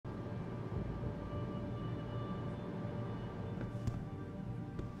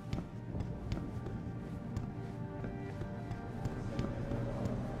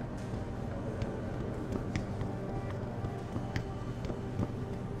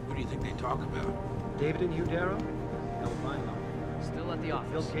do you think they talk about? David and Hugh Darrow? No, mine not. Still at the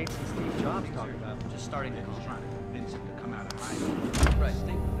office. Bill Gates and Steve Jobs talk about. Just starting to They're call. trying to convince him to come out of hiding. Right.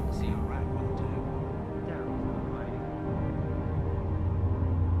 Stay with him and see all right with him, too. Darrow, right?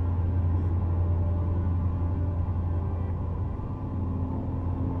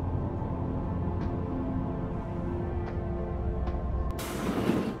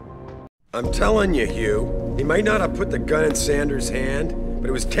 I'm telling you, Hugh, he might not have put the gun in Sanders' hand, but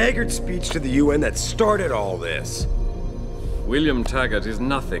it was Taggart's speech to the UN that started all this. William Taggart is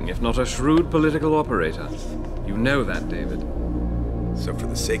nothing if not a shrewd political operator. You know that, David. So for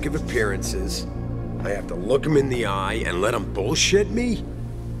the sake of appearances, I have to look him in the eye and let him bullshit me?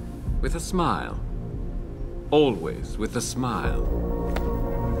 With a smile. Always with a smile.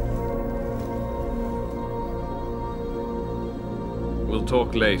 We'll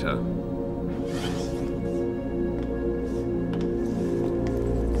talk later.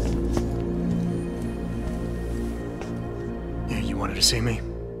 You wanted to see me?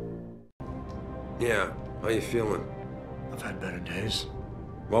 Yeah, how you feeling? I've had better days.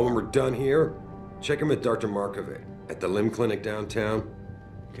 Well, when we're done here, check him at Dr. Markovic at the limb clinic downtown.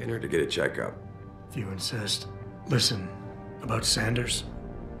 Can't hurt to get a checkup. If you insist. Listen, about Sanders?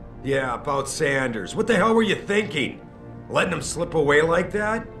 Yeah, about Sanders. What the hell were you thinking? Letting him slip away like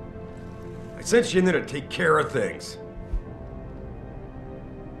that? I sent you in there to take care of things.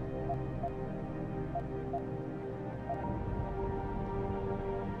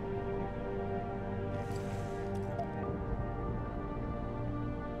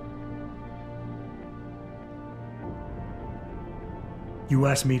 You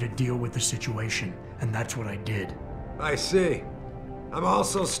asked me to deal with the situation, and that's what I did. I see. I'm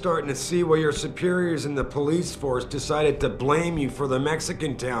also starting to see why your superiors in the police force decided to blame you for the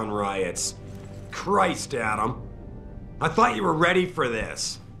Mexican town riots. Christ, Adam. I thought you were ready for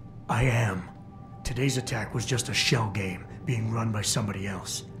this. I am. Today's attack was just a shell game being run by somebody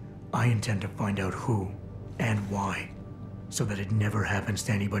else. I intend to find out who and why, so that it never happens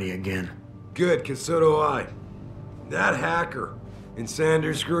to anybody again. Good, 'cause so do I. That hacker in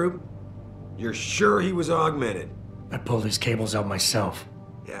Sanders' group, you're sure he was augmented? I pulled his cables out myself.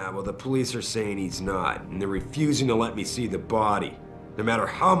 Yeah, well, the police are saying he's not, and they're refusing to let me see the body, no matter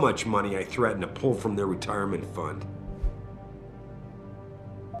how much money I threaten to pull from their retirement fund.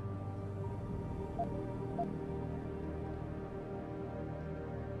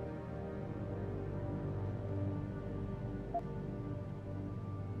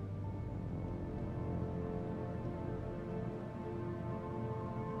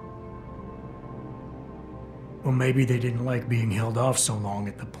 Well, maybe they didn't like being held off so long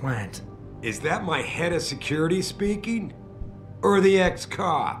at the plant. Is that my head of security speaking? Or the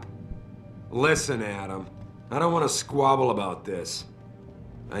ex-cop? Listen, Adam, I don't want to squabble about this.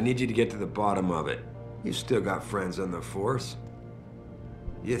 I need you to get to the bottom of it. You still got friends on the force.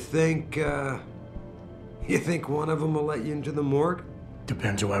 You think one of them will let you into the morgue?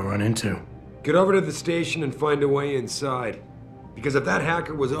 Depends who I run into. Get over to the station and find a way inside. Because if that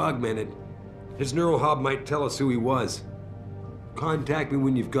hacker was augmented, his neural hub might tell us who he was. Contact me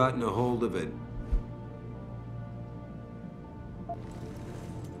when you've gotten a hold of it.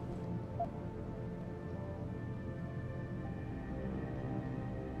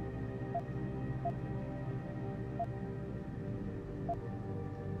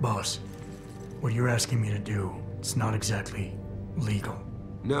 Boss, what you're asking me to do, it's not exactly legal.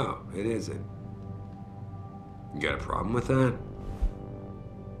 No, it isn't. You got a problem with that?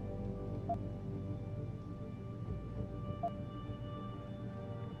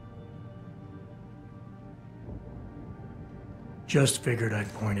 Just figured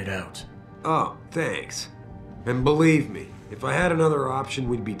I'd point it out. Oh, thanks. And believe me, if I had another option,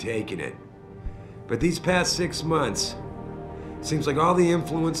 we'd be taking it. But these past 6 months, seems like all the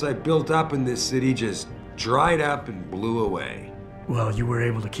influence I built up in this city just dried up and blew away. Well, you were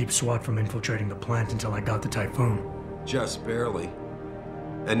able to keep SWAT from infiltrating the plant until I got the Typhoon. Just barely.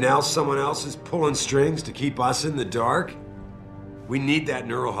 And now someone else is pulling strings to keep us in the dark? We need that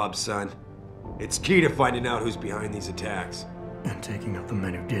neural hub, son. It's key to finding out who's behind these attacks. And taking out the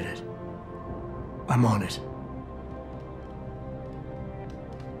men who did it. I'm on it.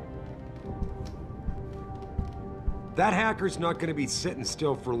 That hacker's not gonna be sitting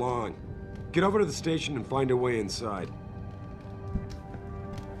still for long. Get over to the station and find a way inside.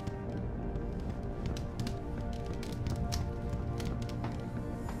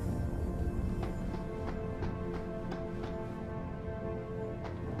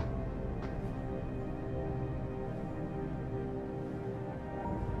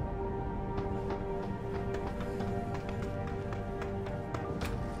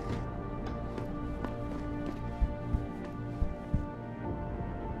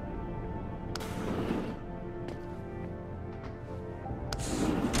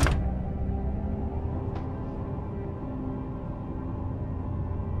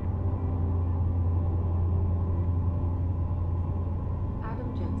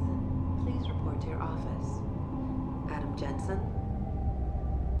 Jensen?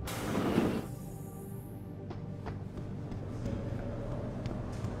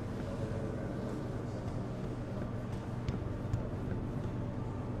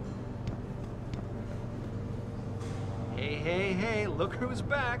 Hey, look who's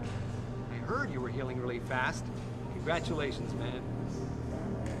back. I heard you were healing really fast. Congratulations, man.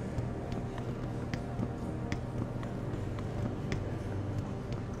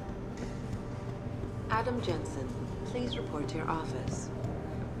 Adam Jensen, please report to your office.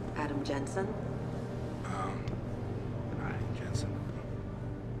 Adam Jensen? Hi, Jensen.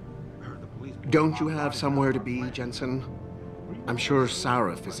 I heard the police. Don't you have somewhere to be, Jensen? I'm sure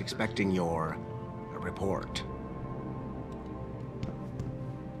Sarif is expecting your report.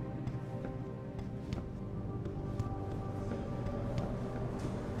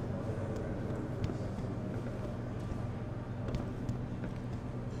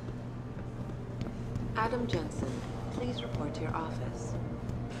 Adam Jensen, please report to your office.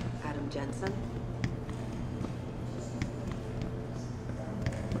 Adam Jensen?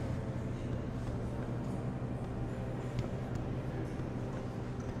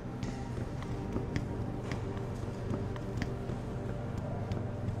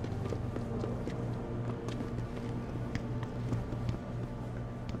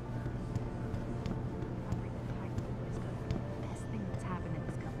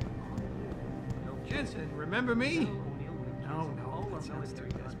 Jensen, remember me? No, that sounds too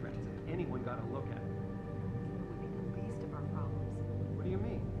desperate. Anyone got a look at it? It would be the least of our problems. What do you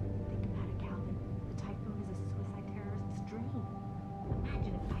mean? Think about it, Calvin. The Typhoon is a suicide terrorist's dream.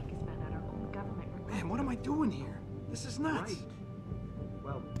 Imagine if Pike has found out our own government. Man, what am I doing here? This is nuts. Right.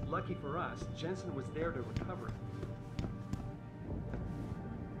 Well, lucky for us, Jensen was there to recover it.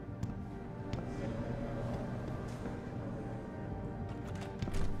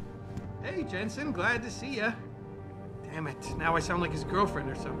 Hey, Jensen, glad to see ya. Damn it, now I sound like his girlfriend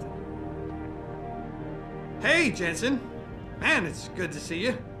or something. Hey, Jensen. Man, it's good to see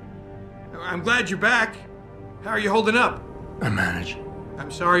you. I'm glad you're back. How are you holding up? I manage.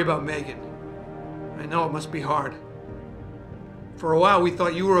 I'm sorry about Megan. I know it must be hard. For a while, we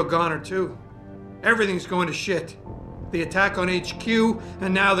thought you were a goner, too. Everything's going to shit. The attack on HQ,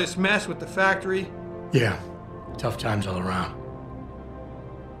 and now this mess with the factory. Yeah, tough times all around.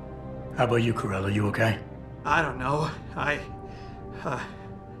 How about you, Corella? You okay? I don't know. I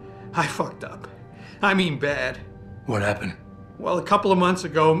fucked up. I mean bad. What happened? Well, a couple of months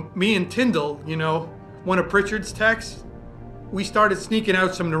ago, me and Tyndall, you know, one of Pritchard's techs, we started sneaking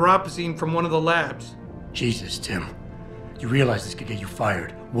out some neuropozyne from one of the labs. Jesus, Tim. You realize this could get you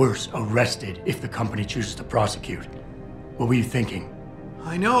fired. Worse, arrested if the company chooses to prosecute. What were you thinking?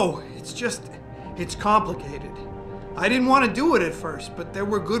 I know. It's complicated. I didn't want to do it at first, but there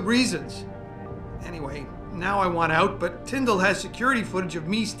were good reasons. Anyway, now I want out, but Tyndall has security footage of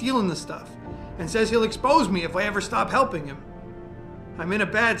me stealing the stuff and says he'll expose me if I ever stop helping him. I'm in a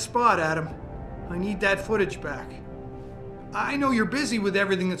bad spot, Adam. I need that footage back. I know you're busy with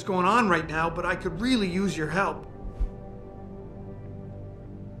everything that's going on right now, but I could really use your help.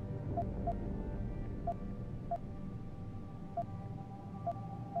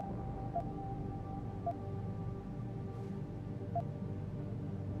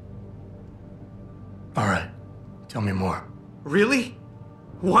 All right, tell me more. Really?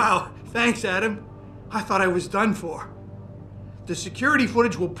 Wow, thanks, Adam. I thought I was done for. The security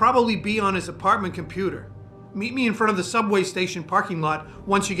footage will probably be on his apartment computer. Meet me in front of the subway station parking lot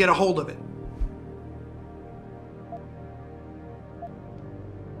once you get a hold of it.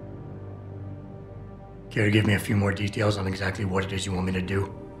 Care to give me a few more details on exactly what it is you want me to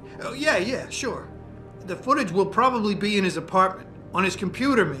do? Oh, yeah, sure. The footage will probably be in his apartment, on his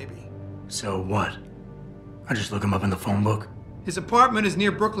computer maybe. So what? I just look him up in the phone book? His apartment is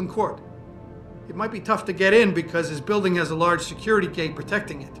near Brooklyn Court. It might be tough to get in because his building has a large security gate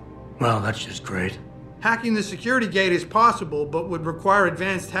protecting it. Well, that's just great. Hacking the security gate is possible, but would require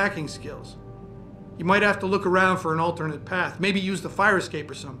advanced hacking skills. You might have to look around for an alternate path, maybe use the fire escape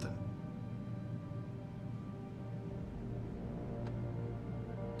or something.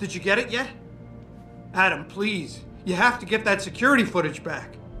 Did you get it yet? Adam, please. You have to get that security footage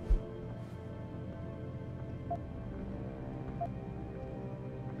back.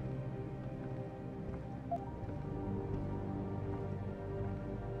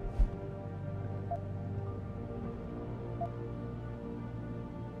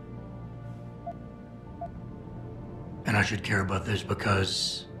 And I should care about this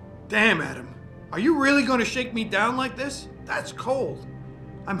because... Damn, Adam. Are you really going to shake me down like this? That's cold.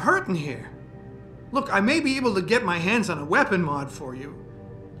 I'm hurting here. Look, I may be able to get my hands on a weapon mod for you.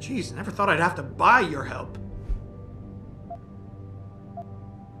 Jeez, never thought I'd have to buy your help.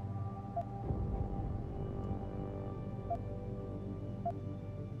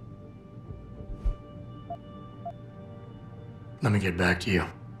 Let me get back to you.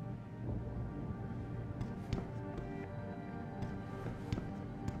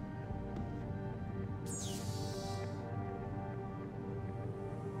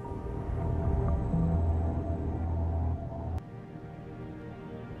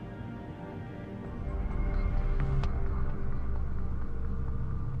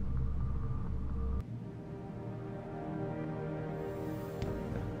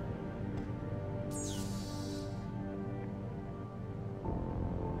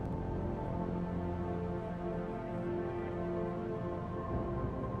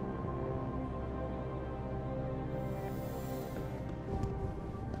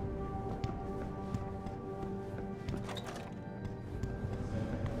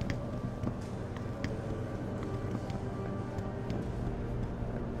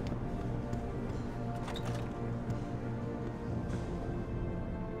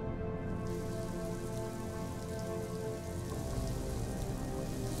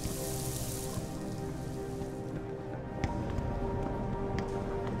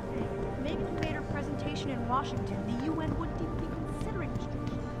 Megan made her presentation in Washington. The UN wouldn't even be considering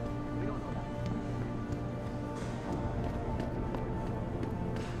restriction. We don't know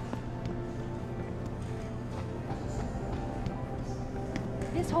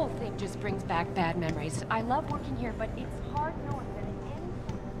that. This whole thing just brings back bad memories. I love working here, but it's hard knowing that at any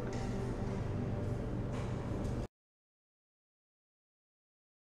point...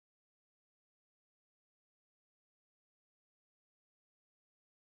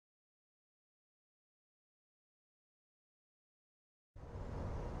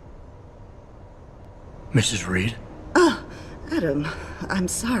 Mrs. Reed? Ah, Adam, I'm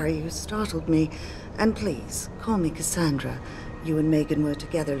sorry you startled me. And please, call me Cassandra. You and Megan were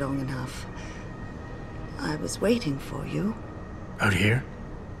together long enough. I was waiting for you. Out here?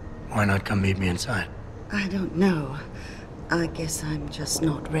 Why not come meet me inside? I don't know. I guess I'm just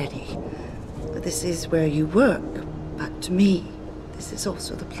not ready. This is where you work, but to me, this is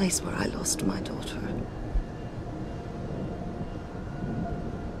also the place where I lost my daughter.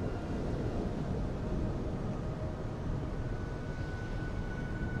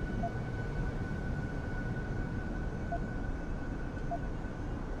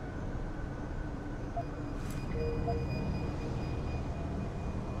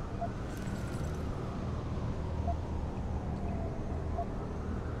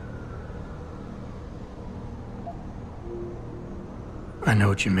 I know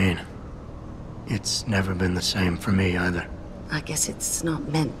what you mean. It's never been the same for me either. I guess it's not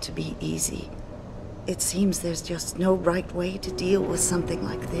meant to be easy. It seems there's just no right way to deal with something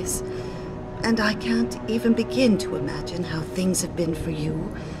like this. And I can't even begin to imagine how things have been for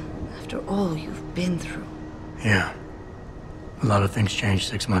you after all you've been through. Yeah. A lot of things changed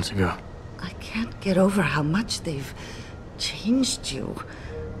 6 months ago. I can't get over how much they've changed you.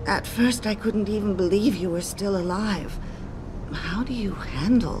 At first, I couldn't even believe you were still alive. How do you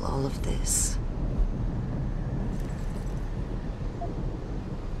handle all of this?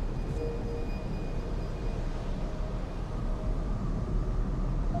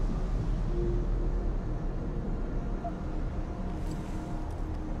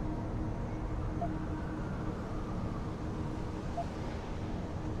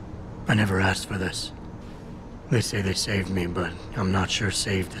 I never asked for this. They say they saved me, but I'm not sure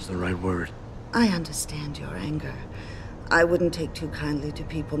saved is the right word. I understand your anger. I wouldn't take too kindly to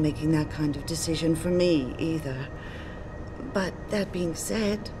people making that kind of decision for me, either. But that being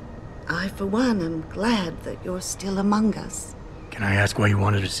said, I, for one, am glad that you're still among us. Can I ask why you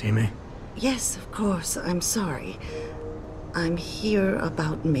wanted to see me? Yes, of course. I'm sorry. I'm here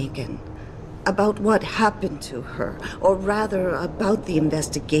about Megan. About what happened to her. Or rather, about the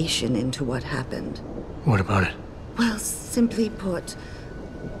investigation into what happened. What about it? Well, simply put,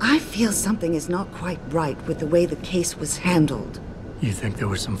 I feel something is not quite right with the way the case was handled. You think there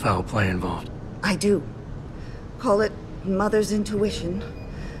was some foul play involved? I do. Call it mother's intuition.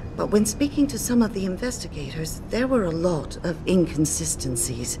 But when speaking to some of the investigators, there were a lot of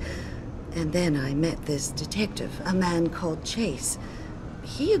inconsistencies. And then I met this detective, a man called Chase.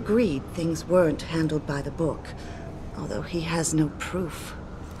 He agreed things weren't handled by the book, although he has no proof.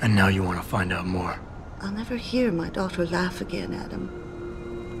 And now you want to find out more? I'll never hear my daughter laugh again,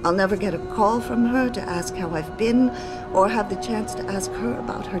 Adam. I'll never get a call from her to ask how I've been, or have the chance to ask her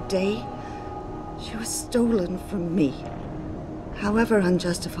about her day. She was stolen from me. However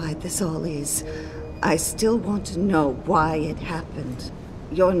unjustified this all is, I still want to know why it happened.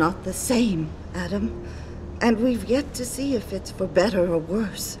 You're not the same, Adam, and we've yet to see if it's for better or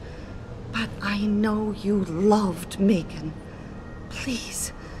worse. But I know you loved Megan.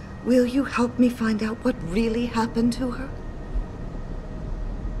 Please, will you help me find out what really happened to her?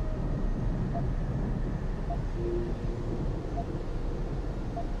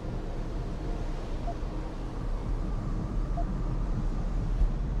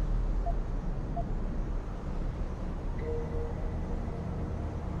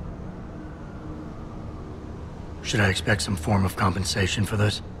 Should I expect some form of compensation for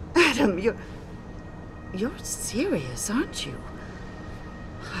this? Adam, you're serious, aren't you?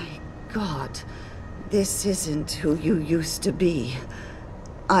 My God, this isn't who you used to be.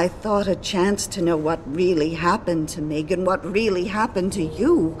 I thought a chance to know what really happened to Megan, what really happened to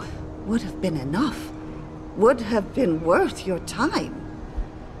you, would have been enough. Would have been worth your time.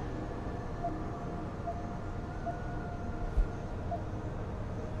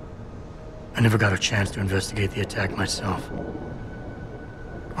 I never got a chance to investigate the attack myself.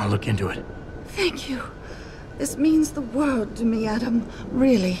 I'll look into it. Thank you. This means the world to me, Adam.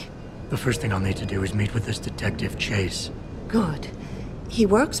 Really. The first thing I'll need to do is meet with this detective, Chase. Good. He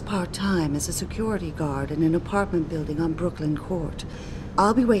works part-time as a security guard in an apartment building on Brooklyn Court.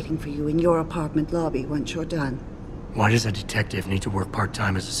 I'll be waiting for you in your apartment lobby once you're done. Why does a detective need to work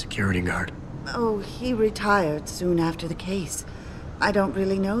part-time as a security guard? Oh, he retired soon after the case. I don't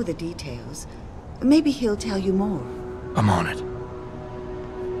really know the details. Maybe he'll tell you more. I'm on it.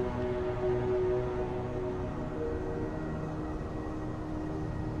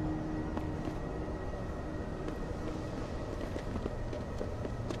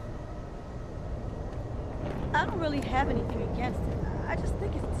 I don't really have anything against it. I just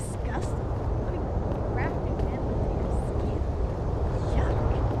think it's disgusting. I mean, grafting in into your skin. Yuck.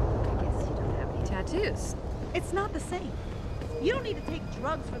 I guess you don't have any tattoos. It's not the same. You don't need to take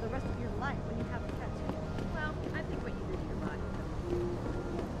drugs for the rest of your life when you have a tattoo. Well, I think what you do to your body.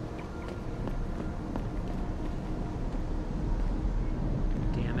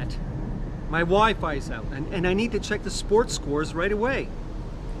 Damn it. My Wi-Fi's out, and I need to check the sports scores right away.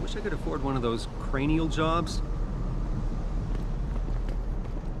 I wish I could afford one of those cranial jobs.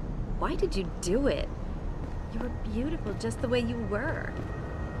 Why did you do it? You were beautiful just the way you were.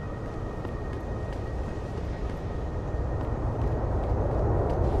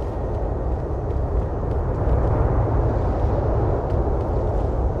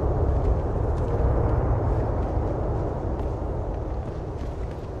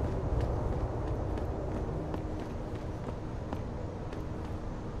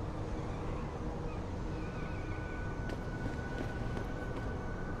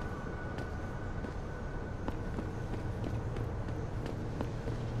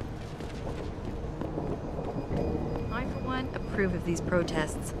 Approve of these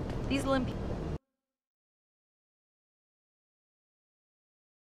protests. These Olympians.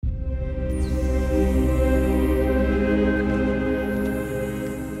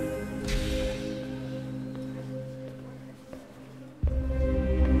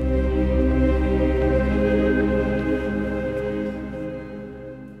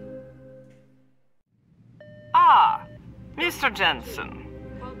 Ah, Mr. Jensen.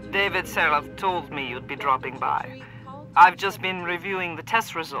 David Seraph told me you'd be dropping by. I've just been reviewing the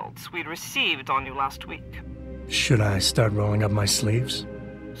test results we received on you last week. Should I start rolling up my sleeves?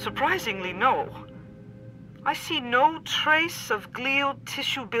 Surprisingly, no. I see no trace of glial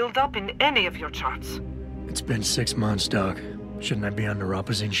tissue buildup in any of your charts. It's been 6 months, Doc. Shouldn't I be on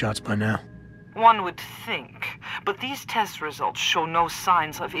neuropozyne shots by now? One would think, but these test results show no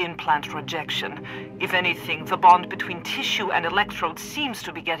signs of implant rejection. If anything, the bond between tissue and electrodes seems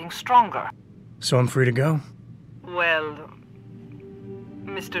to be getting stronger. So I'm free to go? Well,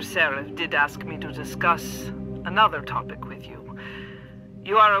 Mr. Seraph did ask me to discuss another topic with you.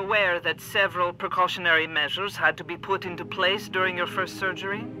 You are aware that several precautionary measures had to be put into place during your first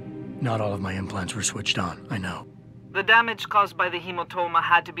surgery? Not all of my implants were switched on, I know. The damage caused by the hematoma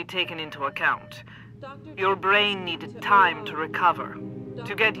had to be taken into account. Your brain needed time to recover,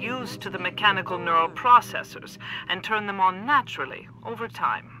 to get used to the mechanical neural processors and turn them on naturally over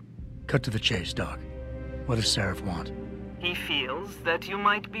time. Cut to the chase, Doc. What does Seraph want? He feels that you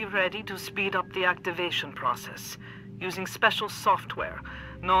might be ready to speed up the activation process using special software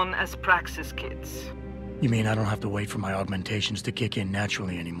known as Praxis Kits. You mean I don't have to wait for my augmentations to kick in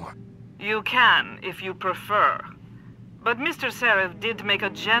naturally anymore? You can, if you prefer. But Mr. Seraph did make a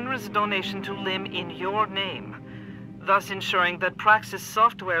generous donation to LIM in your name, thus ensuring that Praxis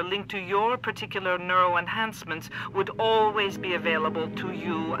software linked to your particular neuroenhancements would always be available to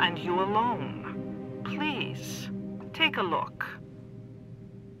you and you alone. Please, take a look.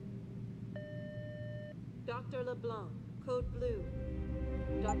 Dr. LeBlanc, code blue.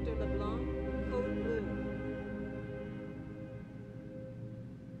 Dr. LeBlanc, code blue.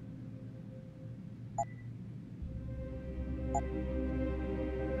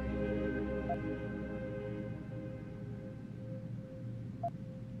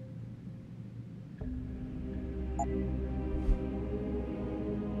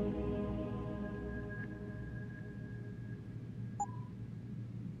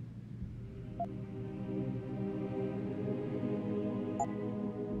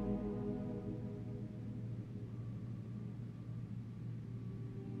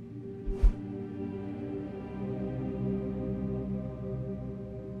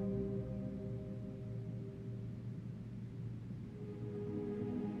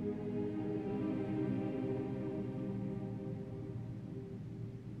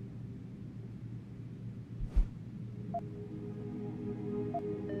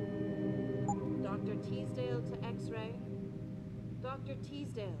 Dr.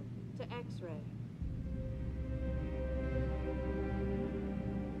 Teasdale to X-ray.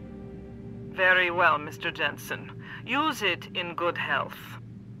 Very well, Mr. Jensen. Use it in good health.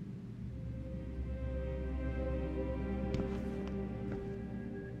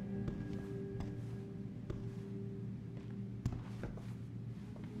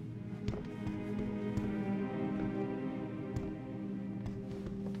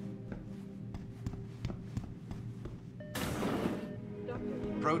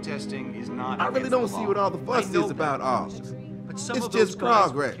 Protesting is not. I really don't see what all the fuss is about, officer. But some It's of those just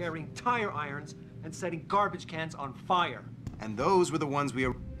guys were progress. carrying tire irons and setting garbage cans on fire. And those were the ones we.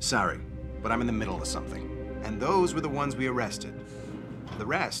 Sorry, but I'm in the middle of something. And those were the ones we arrested. The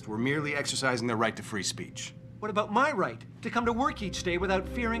rest were merely exercising their right to free speech. What about my right to come to work each day without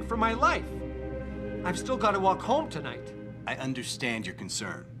fearing for my life? I've still got to walk home tonight. I understand your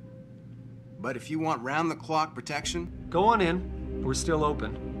concern. But if you want round-the-clock protection... Go on in. We're still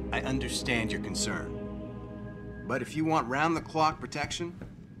open. I understand your concern. But if you want round-the-clock protection,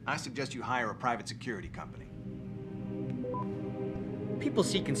 I suggest you hire a private security company. People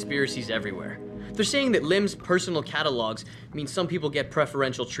see conspiracies everywhere. They're saying that Lim's personal catalogs mean some people get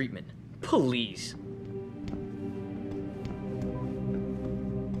preferential treatment. Please.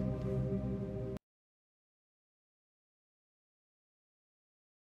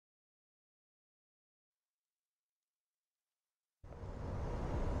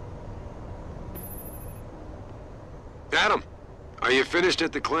 Adam, are you finished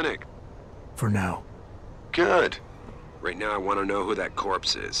at the clinic? For now. Good. Right now I want to know who that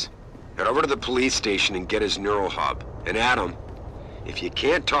corpse is. Head over to the police station and get his neural hub. And Adam, if you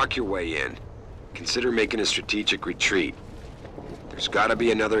can't talk your way in, consider making a strategic retreat. There's got to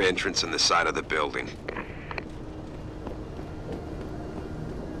be another entrance on the side of the building.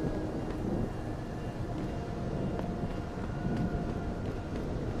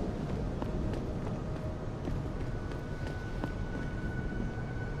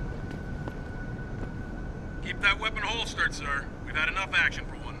 Keep that weapon holstered, sir. We've had enough action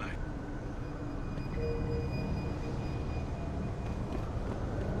for one night.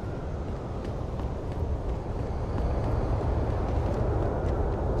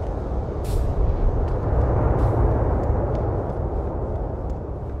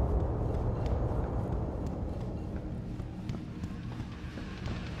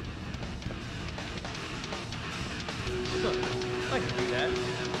 I can do that.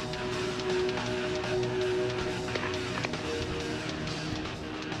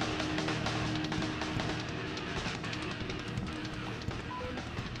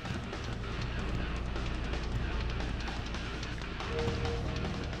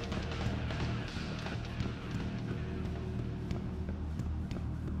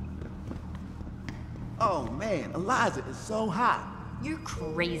 Oh man, Eliza is so hot. You're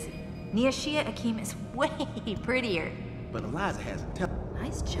crazy. Niashia Akeem is way prettier. But Eliza has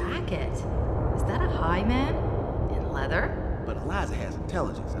Nice jacket. Is that a high man? In leather? But Eliza has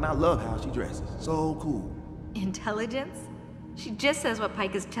intelligence, and I love how she dresses. So cool. Intelligence? She just says what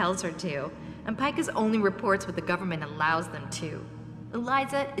Pikus tells her to, and Pikus only reports what the government allows them to.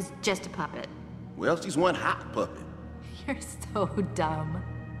 Eliza is just a puppet. Well, she's one hot puppet. You're so dumb.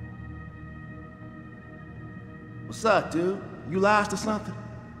 What's up, dude? You lost or something?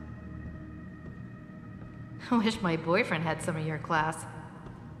 I wish my boyfriend had some of your class.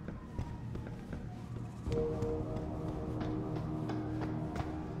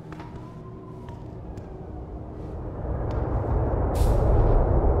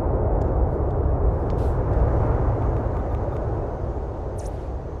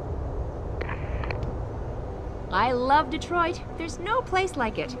 I love Detroit. There's no place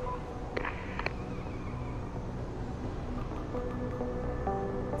like it.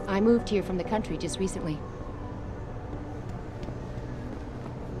 I moved here from the country just recently.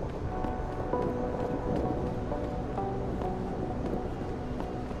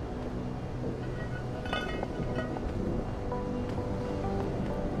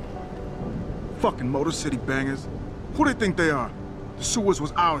 Fucking Motor City bangers. Who they think they are? The sewers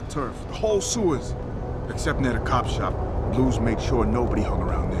was our turf. The whole sewers. Except near the cop shop. Blues made sure nobody hung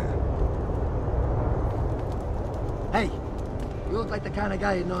around there. Hey, you look like the kind of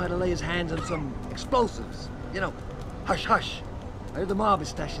guy who'd know how to lay his hands on some explosives. You know, hush, hush. I heard the mob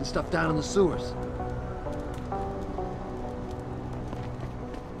is stashing stuff down in the sewers.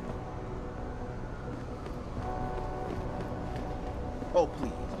 Oh,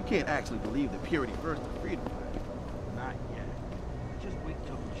 please. You can't actually believe the purity first of freedom. Not yet. Just wait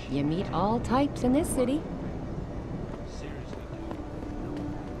till You meet all types in this city.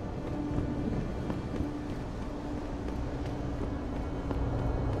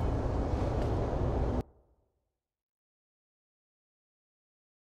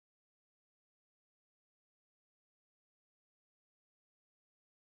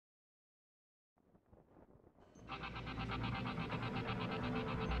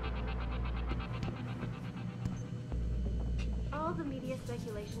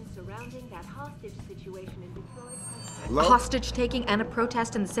 speculation surrounding that hostage situation in Detroit. A hostage taking and a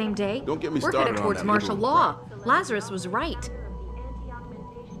protest in the same day? Don't get me We're started headed on towards that martial liberal law. Lazarus was right.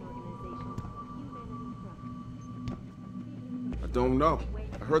 I don't know.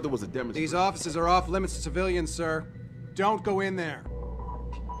 I heard there was a demonstration. These offices are off limits to civilians, sir. Don't go in there.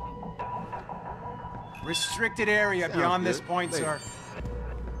 Restricted area beyond this point, sir.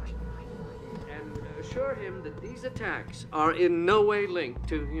 And assure him that these attacks are in no way linked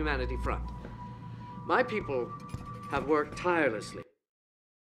to Humanity Front. My people have worked tirelessly.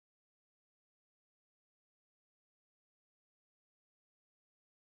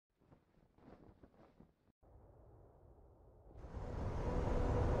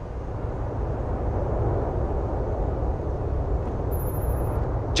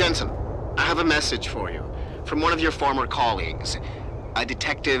 Jensen, I have a message for you from one of your former colleagues, a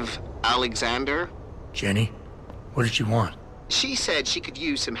Detective Alexander. Jenny, what did she want? She said she could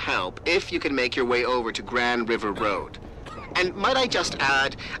use some help if you can make your way over to Grand River Road. And might I just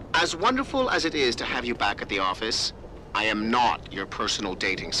add, as wonderful as it is to have you back at the office, I am not your personal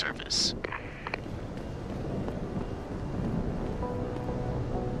dating service.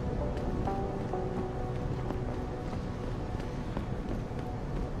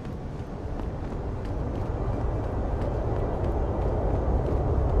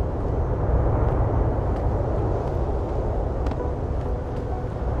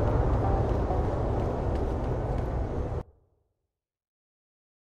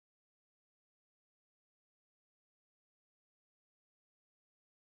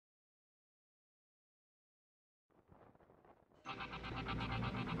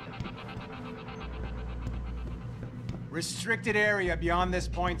 Restricted area beyond this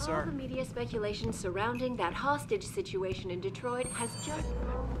point, All sir. the media speculation surrounding that hostage situation in Detroit has just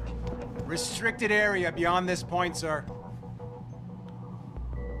Restricted area beyond this point, sir.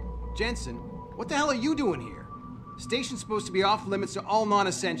 Jensen, what the hell are you doing here? Station's supposed to be off limits to all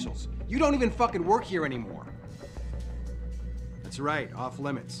non-essentials. You don't even fucking work here anymore. That's right, off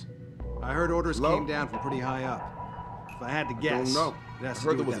limits. I heard orders came down from pretty high up. If I had to guess, Don't know. it has I to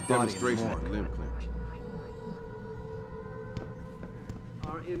heard do there with was a that body in the demonstration at morgue. Limb Clinic.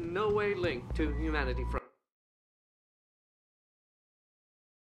 Are in no way linked to Humanity Front.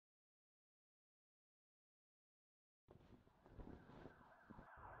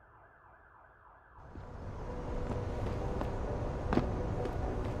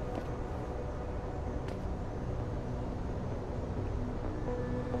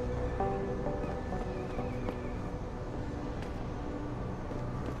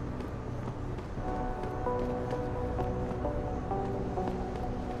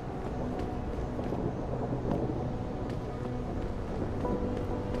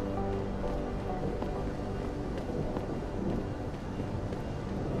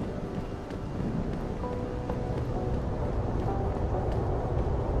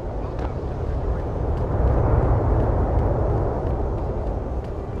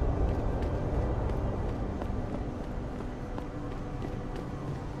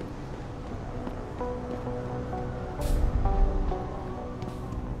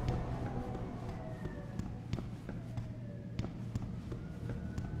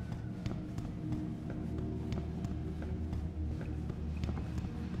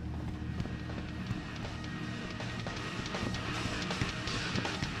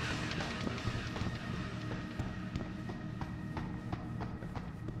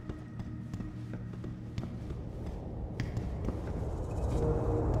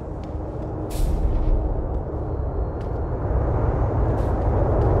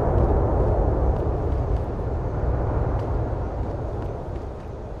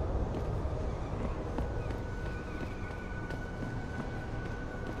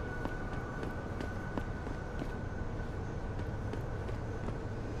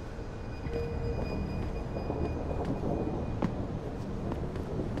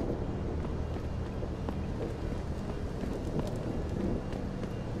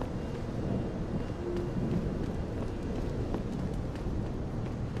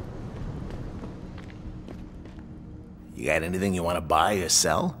 You got anything you want to buy or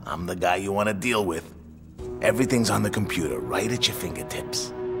sell? I'm the guy you want to deal with. Everything's on the computer, right at your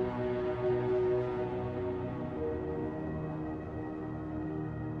fingertips.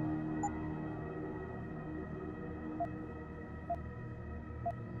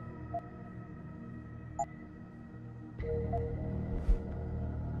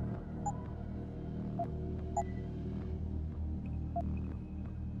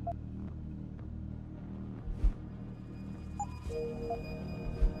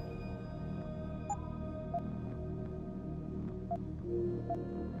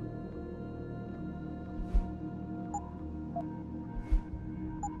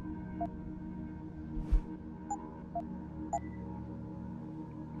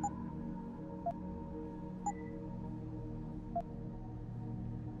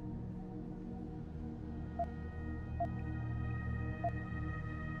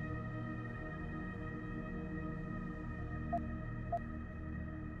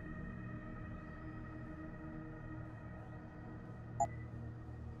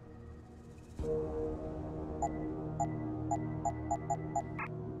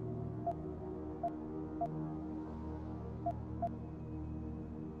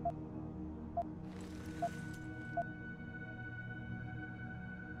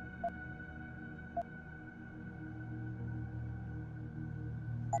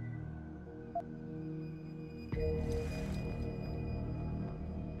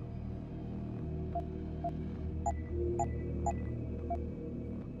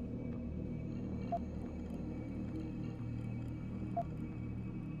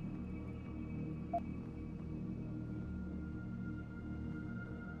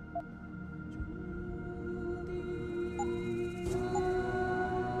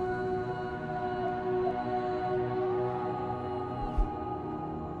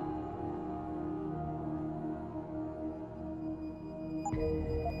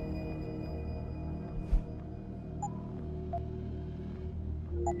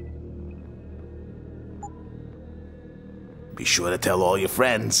 Be sure to tell all your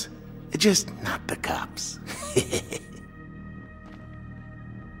friends. Just not the cops.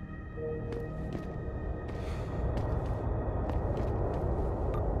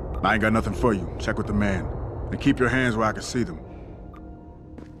 I ain't got nothing for you. Check with the man. And keep your hands where I can see them.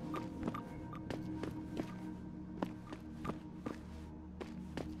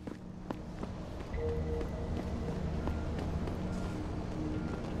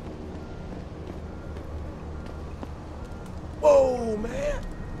 Whoa, man.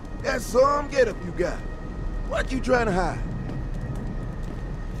 That's some getup you got. What you trying to hide?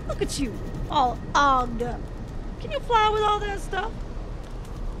 Look at you, all ogged up. Can you fly with all that stuff?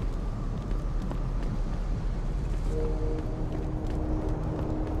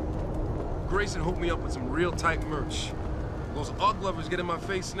 Grayson hooked me up with some real tight merch. Those Ugg lovers get in my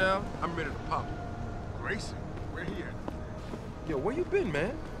face now, I'm ready to pop. Grayson? Where he at? Yo, where you been,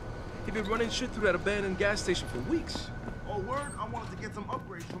 man? He been running shit through that abandoned gas station for weeks. Oh, word? I wanted to get some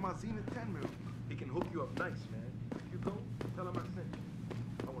upgrades for my Zenith 10 mil. He can hook you up nice, man. If you go, tell him I sent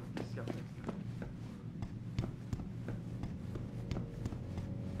you. I want to be scout next time.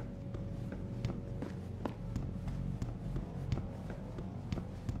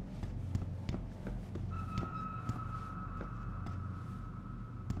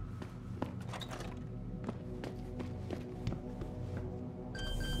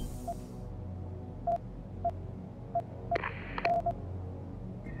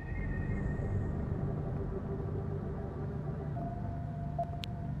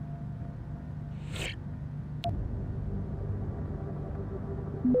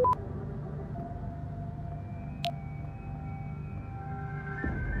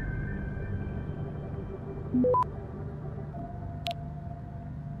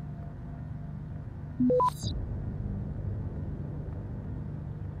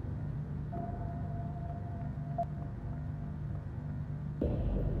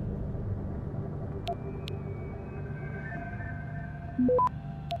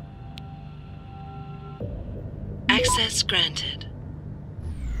 Access granted.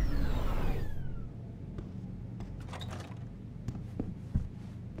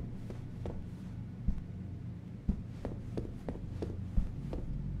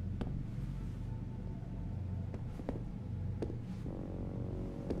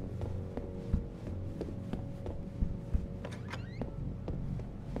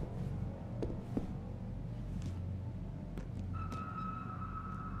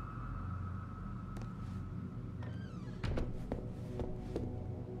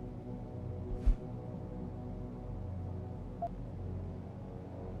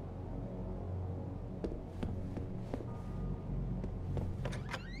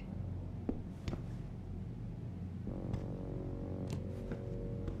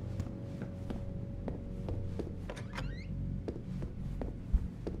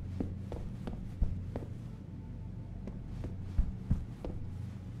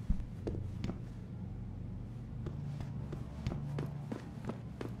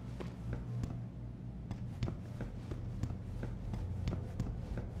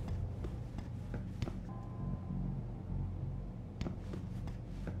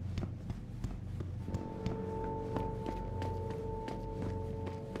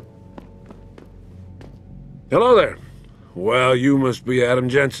 Hello there. Well, you must be Adam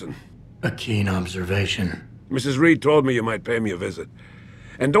Jensen. A keen observation. Mrs. Reed told me you might pay me a visit.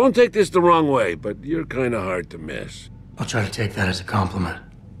 And don't take this the wrong way, but you're kind of hard to miss. I'll try to take that as a compliment.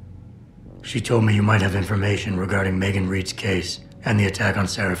 She told me you might have information regarding Megan Reed's case and the attack on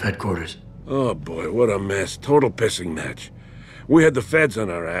Seraph headquarters. Oh boy, what a mess. Total pissing match. We had the feds on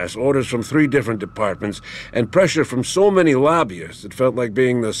our ass, orders from 3 different departments, and pressure from so many lobbyists it felt like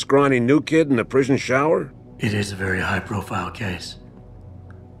being the scrawny new kid in a prison shower. It is a very high-profile case.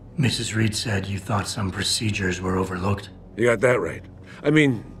 Mrs. Reed said you thought some procedures were overlooked. You got that right. I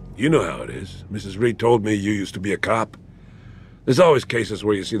mean, you know how it is. Mrs. Reed told me you used to be a cop. There's always cases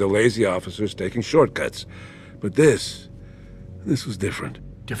where you see the lazy officers taking shortcuts. But this was different.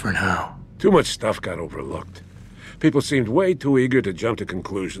 Different how? Too much stuff got overlooked. People seemed way too eager to jump to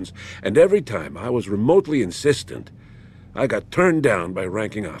conclusions, and every time I was remotely insistent, I got turned down by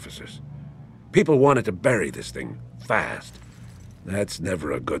ranking officers. People wanted to bury this thing fast. That's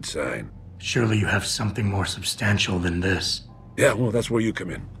never a good sign. Surely you have something more substantial than this. Yeah, well, that's where you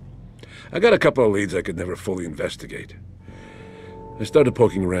come in. I got a couple of leads I could never fully investigate. I started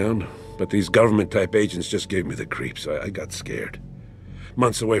poking around, but these government-type agents just gave me the creeps. I got scared.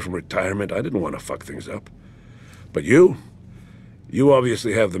 Months away from retirement, I didn't want to fuck things up. But you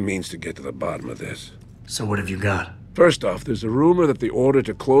obviously have the means to get to the bottom of this. So what have you got? First off, there's a rumor that the order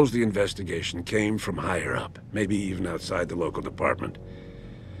to close the investigation came from higher up, maybe even outside the local department.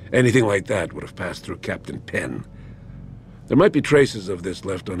 Anything like that would have passed through Captain Penn. There might be traces of this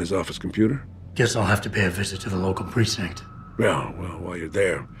left on his office computer. Guess I'll have to pay a visit to the local precinct. Well, while you're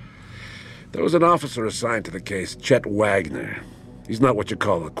there, there was an officer assigned to the case, Chet Wagner. He's not what you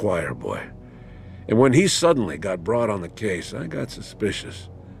call a choir boy. And when he suddenly got brought on the case, I got suspicious.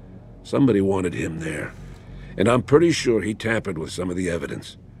 Somebody wanted him there. And I'm pretty sure he tampered with some of the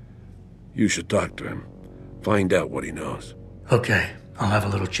evidence. You should talk to him. Find out what he knows. Okay, I'll have a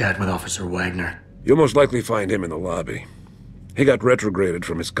little chat with Officer Wagner. You'll most likely find him in the lobby. He got retrograded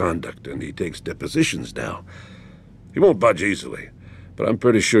from his conduct, and he takes depositions now. He won't budge easily, but I'm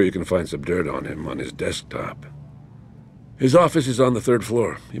pretty sure you can find some dirt on him on his desktop. His office is on the 3rd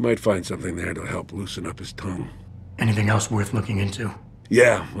floor. You might find something there to help loosen up his tongue. Anything else worth looking into?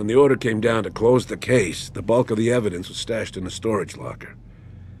 Yeah, when the order came down to close the case, the bulk of the evidence was stashed in a storage locker.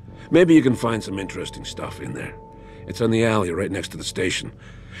 Maybe you can find some interesting stuff in there. It's on the alley right next to the station.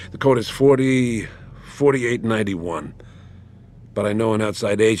 The code is 4891. But I know an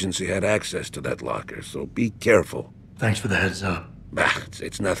outside agency had access to that locker, so be careful. Thanks for the heads up.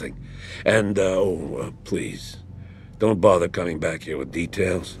 It's nothing. And, please, don't bother coming back here with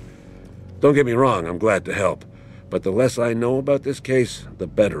details. Don't get me wrong, I'm glad to help. But the less I know about this case, the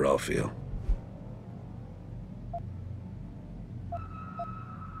better I'll feel.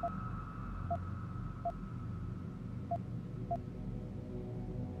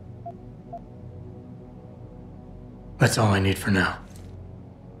 That's all I need for now.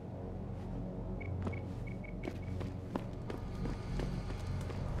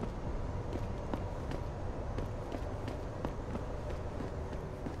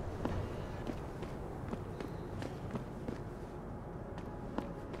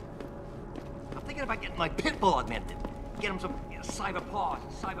 I'm thinking about getting my pit bull augmented. Get him some cyber paws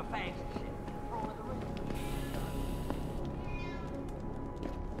and cyber fangs and shit. Throw him in the ring.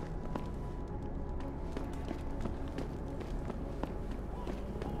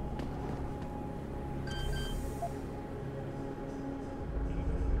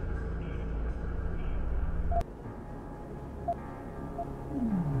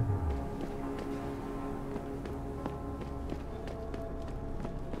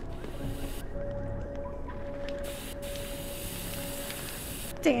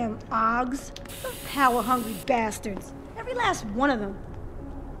 Damn Oggs. Those power-hungry bastards. Every last one of them.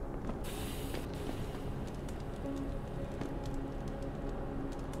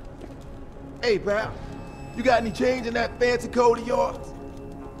 Hey, pal. You got any change in that fancy coat of yours?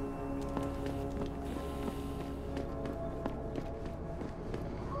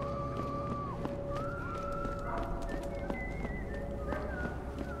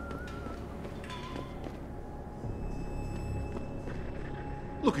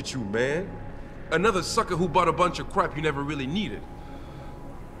 Look at you, man. Another sucker who bought a bunch of crap you never really needed.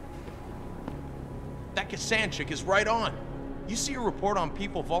 That Kassan chick is right on. You see a report on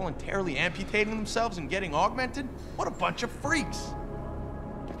people voluntarily amputating themselves and getting augmented? What a bunch of freaks.